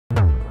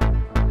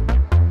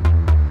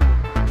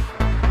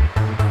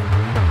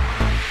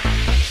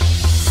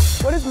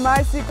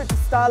my secret to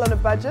style on a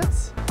budget?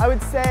 I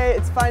would say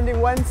it's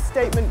finding one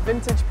statement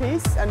vintage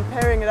piece and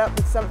pairing it up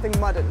with something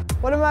modern.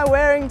 What am I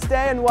wearing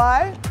today and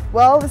why?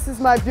 Well, this is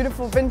my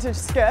beautiful vintage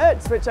skirt,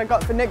 which I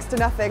got for next to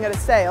nothing at a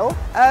sale.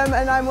 And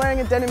I'm wearing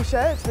a denim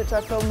shirt, which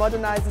I feel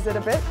modernizes it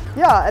a bit.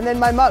 Yeah, and then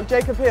my Marc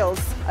Jacob heels.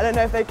 I don't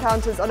know if they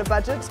count as on a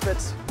budget,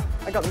 but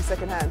I got them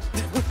secondhand.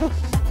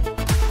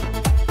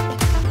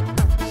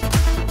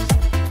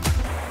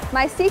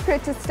 My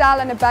secret to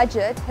style on a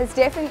budget has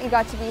definitely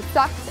got to be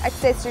socks,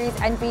 accessories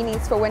and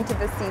beanies for winter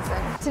this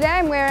season. Today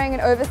I'm wearing an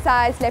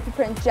oversized leopard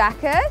print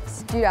jacket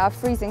due to our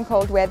freezing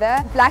cold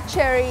weather, black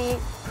cherry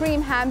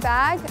cream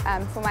handbag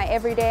for my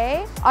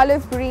everyday,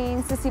 olive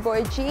green sissy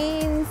boy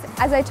jeans.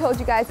 As I told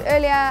you guys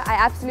earlier, I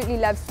absolutely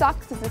love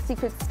socks as a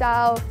secret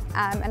style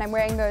and I'm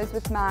wearing those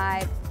with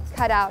my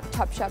cutout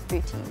Topshop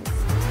booties.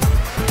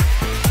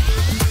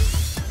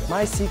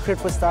 My secret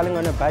for styling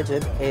on a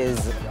budget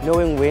is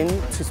knowing when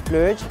to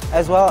splurge,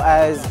 as well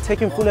as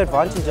taking full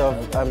advantage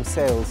of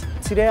sales.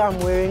 Today I'm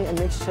wearing a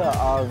mixture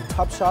of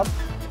Topshop,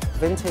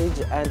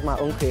 vintage and my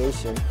own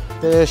creation.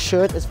 The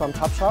shirt is from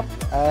Topshop,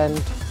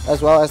 and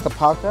as well as the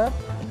parka.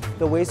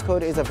 The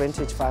waistcoat is a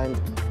vintage find,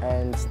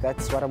 and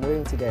that's what I'm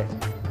wearing today.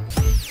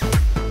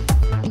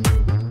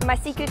 My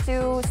secret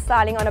to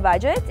styling on a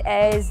budget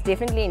is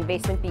definitely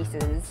investment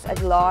pieces.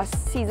 It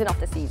lasts season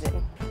after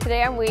season.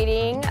 Today I'm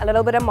wearing a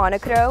little bit of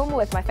monochrome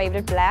with my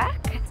favorite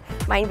black,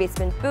 my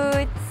investment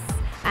boots,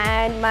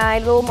 and my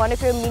little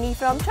monochrome mini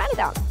from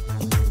Chinatown.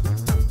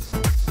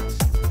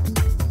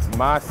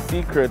 My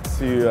secret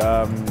to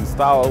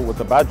style with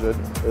a budget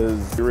is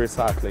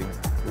recycling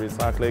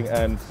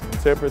and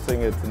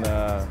interpreting it in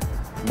a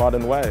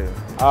modern way.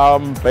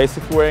 I'm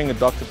basically wearing a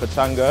Dr.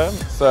 Pachanga,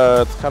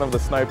 so it's kind of the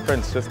snow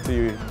prints just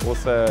to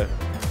also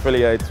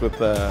affiliate with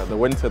the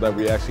winter that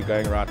we're actually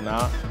going right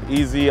now.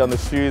 Easy on the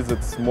shoes,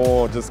 it's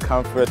more just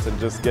comfort and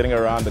just getting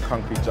around the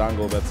concrete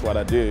jungle, that's what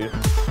I do.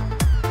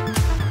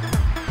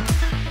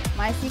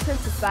 My secret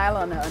to style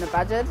on a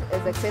budget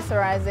is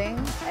accessorizing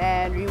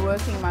and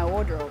reworking my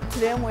wardrobe.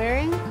 Today I'm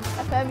wearing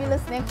a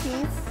fabulous neck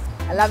piece.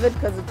 I love it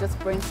because it just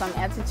brings some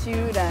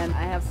attitude and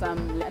I have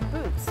some lead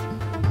boots.